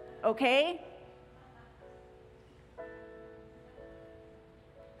 Okay?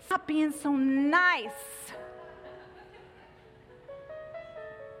 Stop being so nice.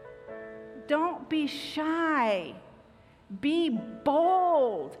 Don't be shy. Be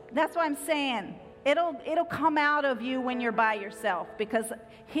bold. That's what I'm saying. It'll come out of you when you're by yourself. Because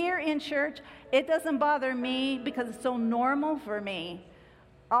here in church, it doesn't bother me because it's so normal for me.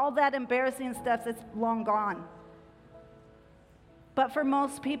 All that embarrassing stuff, it's long gone. But for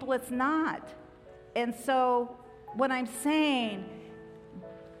most people, it's not. And so what I'm saying,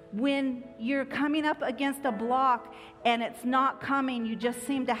 when you're coming up against a block and it's not coming, you just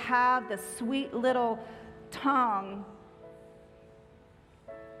seem to have the sweet little tongue.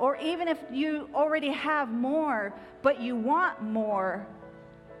 Or even if you already have more, but you want more,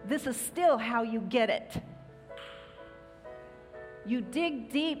 this is still how you get it. You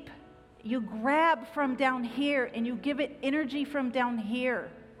dig deep, you grab from down here, and you give it energy from down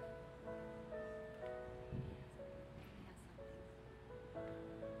here.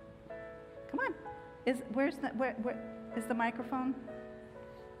 Come on. Where is the microphone?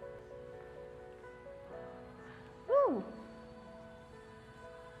 Woo.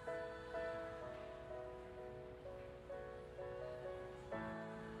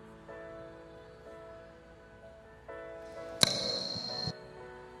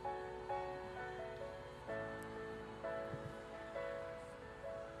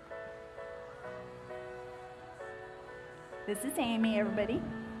 This is Amy, everybody.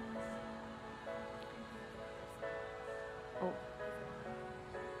 Oh.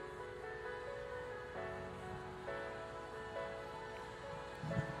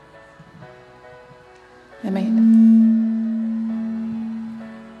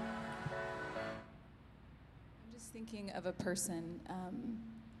 just thinking of a person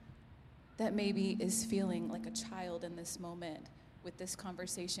that maybe is feeling like a child in this moment with this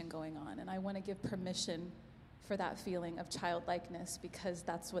conversation going on. And I want to give permission for that feeling of childlikeness, because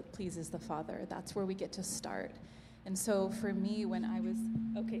that's what pleases the Father. That's where we get to start. And so for me, when I was,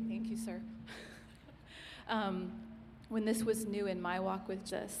 okay, thank you, sir. When this was new in my walk with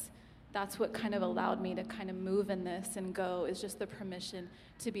Jesus, that's what kind of allowed me to kind of move in this and go, is just the permission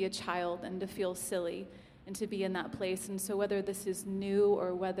to be a child and to feel silly and to be in that place. And so whether this is new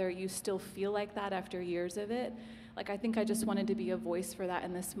or whether you still feel like that after years of it, like I think I just wanted to be a voice for that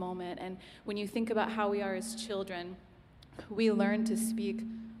in this moment. And when you think about how we are as children, we learn to speak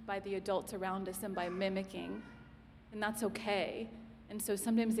by the adults around us and by mimicking, and that's okay. And so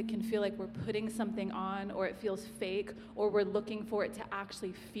sometimes it can feel like we're putting something on, or it feels fake, or we're looking for it to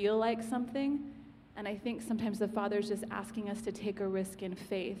actually feel like something. And I think sometimes the Father's just asking us to take a risk in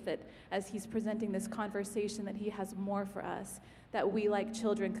faith, that as he's presenting this conversation, that he has more for us, that we like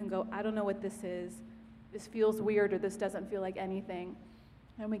children can go, I don't know what this is. This feels weird, or this doesn't feel like anything.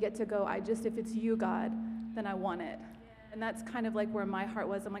 And we get to go, if it's you, God, then I want it. And that's kind of like where my heart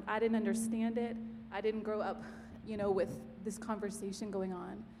was. I'm like, I didn't understand it. I didn't grow up, with this conversation going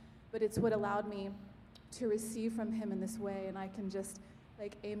on. But it's what allowed me to receive from him in this way. And I can just,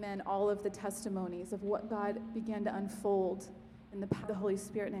 amen, all of the testimonies of what God began to unfold in the Holy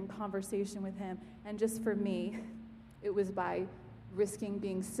Spirit and in conversation with him. And just for me, it was by risking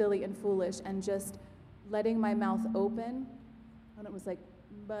being silly and foolish and just letting my mouth open. And it was like,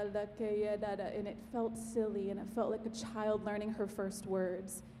 and it felt silly, and it felt like a child learning her first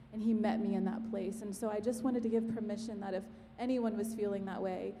words. And he met me in that place. And so I just wanted to give permission that if anyone was feeling that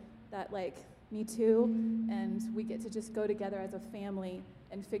way, that me too, and we get to just go together as a family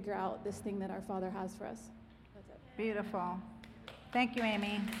and figure out this thing that our Father has for us. That's it. Beautiful. Thank you,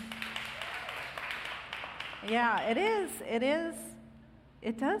 Amy. Yeah, it is.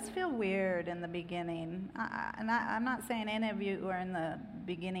 It does feel weird in the beginning. I'm not saying any of you are in the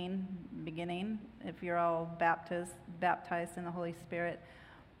beginning, if you're all baptized in the Holy Spirit.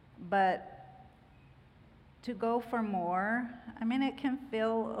 But to go for more, it can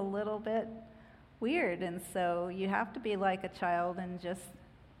feel a little bit weird. And so you have to be like a child and just,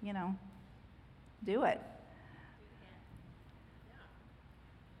 do it.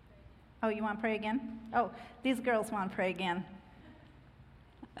 Oh, you want to pray again? Oh, these girls want to pray again.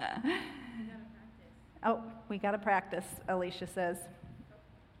 We got to practice, Alicia says.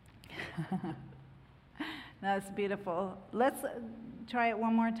 That's beautiful. Let's try it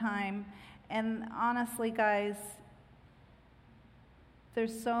one more time. And honestly, guys,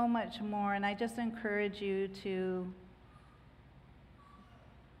 there's so much more, and I just encourage you to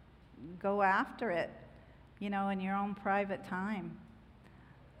go after it, in your own private time.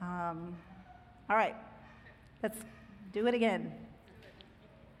 All right, let's do it again.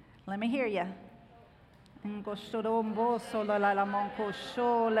 Let me hear you.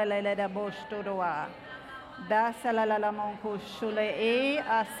 Basa la monko shule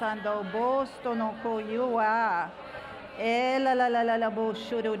asando bosto no koyua. La bo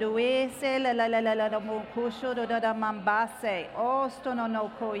shudo duese la monko shudo da mambase. Osto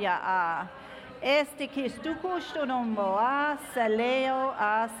no koya a. Este kistuko shtonombo a saleo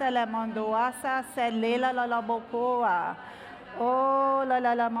a salamando asa salela la bokoa. Oh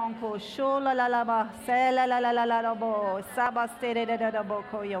la monko shula la ba sela la bo sabastere da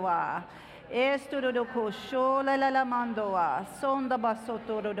bokoya. Estudo koshola la mandoa, sonda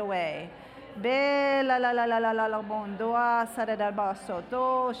basoto do way. Be la mondoa, sada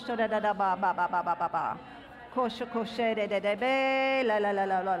basoto, shoda da ba. Kosho koshe de be,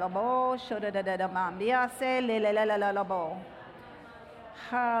 la bo, shoda da mambiase, la bo.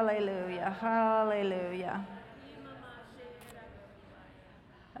 Hallelujah, hallelujah.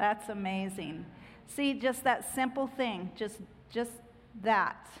 That's amazing. See, just that simple thing, just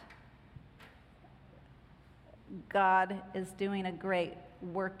that. God is doing a great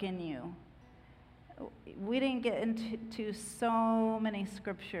work in you. We didn't get into so many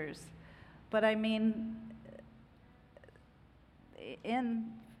scriptures, but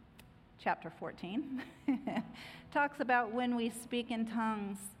in chapter 14, talks about when we speak in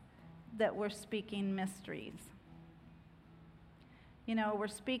tongues that we're speaking mysteries. We're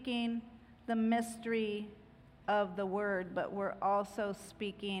speaking the mystery of the word, but we're also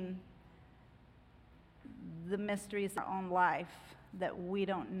speaking the mysteries of our own life that we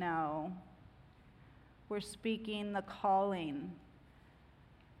don't know. We're speaking the calling.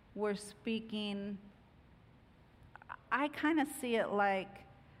 We're speaking, I kind of see it like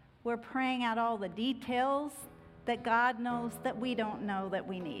We're praying out all the details that God knows that we don't know that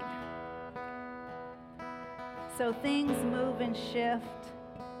we need. So things move and shift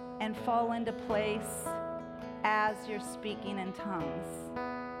and fall into place as you're speaking in tongues.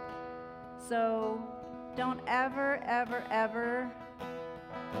 So don't ever, ever, ever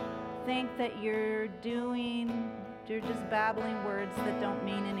think that you're just babbling words that don't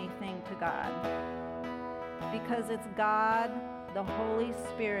mean anything to God. Because it's God, the Holy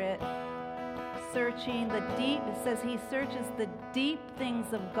Spirit, searching the deep. It says he searches the deep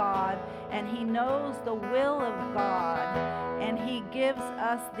things of God, and he knows the will of God, and he gives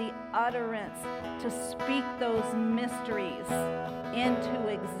us the utterance to speak those mysteries into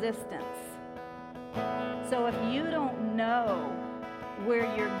existence. So if you don't know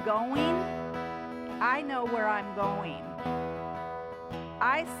where you're going, I know where I'm going.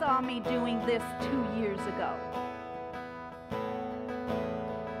 I saw me doing this 2 years ago.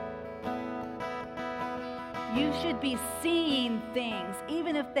 You should be seeing things,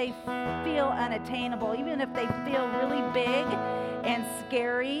 even if they feel unattainable, even if they feel really big and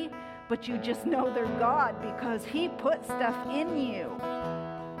scary, but you just know they're God because he put stuff in you.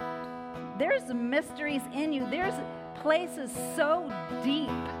 There's mysteries in you. There's places so deep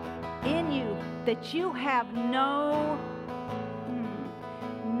in you that you have no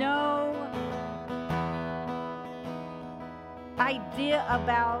idea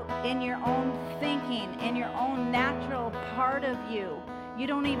about in your own thinking, in your own natural part of you. You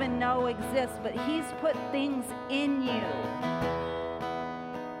don't even know exists, but he's put things in you.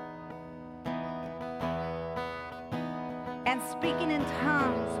 And speaking in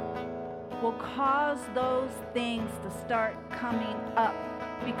tongues will cause those things to start coming up,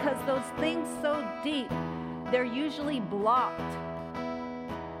 because those things so deep, they're usually blocked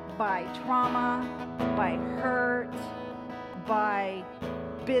by trauma, by hurt, by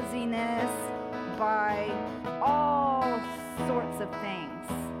busyness, by all sorts of things.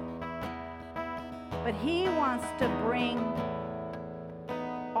 But he wants to bring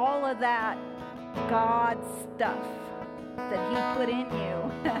all of that God stuff that he put in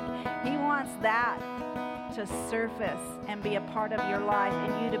you. He wants that to surface and be a part of your life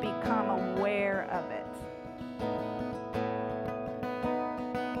and you to become aware of it.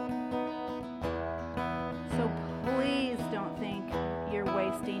 So please don't think you're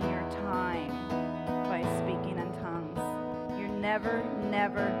wasting your time by speaking in tongues. You're never,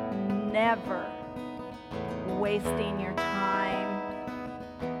 never, never wasting your time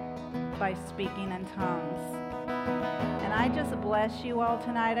by speaking in tongues. And I just bless you all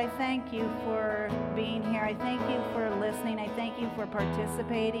tonight. I thank you for being here. I thank you for listening. I thank you for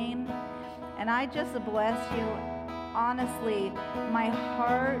participating. And I just bless you. Honestly, my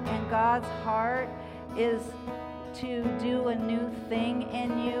heart and God's heart is to do a new thing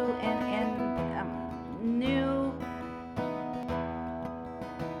in you, and new,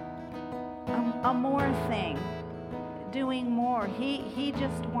 a more thing. Doing more. He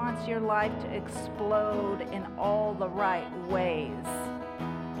just wants your life to explode in all the right ways.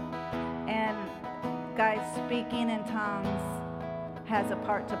 And guys, speaking in tongues has a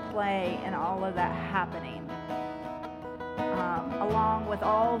part to play in all of that happening. Along with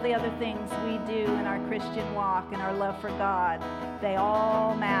all the other things we do in our Christian walk and our love for God, they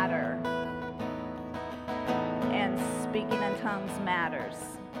all matter. And speaking in tongues matters.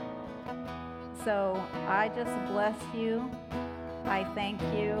 So I just bless you. I thank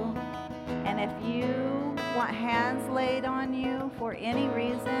you. And if you want hands laid on you for any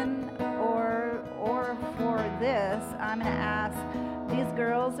reason or for this, I'm going to ask, these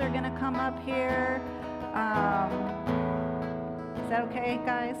girls are going to come up here. Is that okay,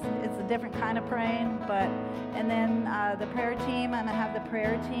 guys? It's a different kind of praying, and then the prayer team, I'm going to have the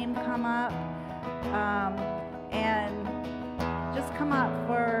prayer team come up. And just come up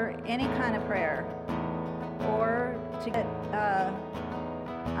for any kind of prayer, or to get,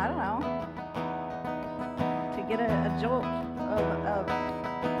 I don't know, to get a jolt of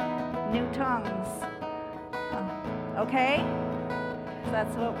new tongues. Okay? So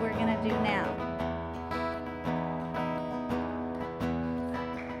that's what we're going to do now.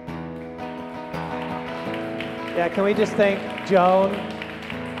 Yeah, can we just thank Joan?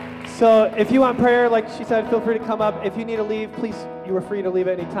 So if you want prayer, like she said, feel free to come up. If you need to leave, please, you are free to leave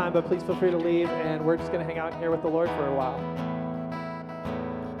at any time, but please feel free to leave, and we're just going to hang out here with the Lord for a while.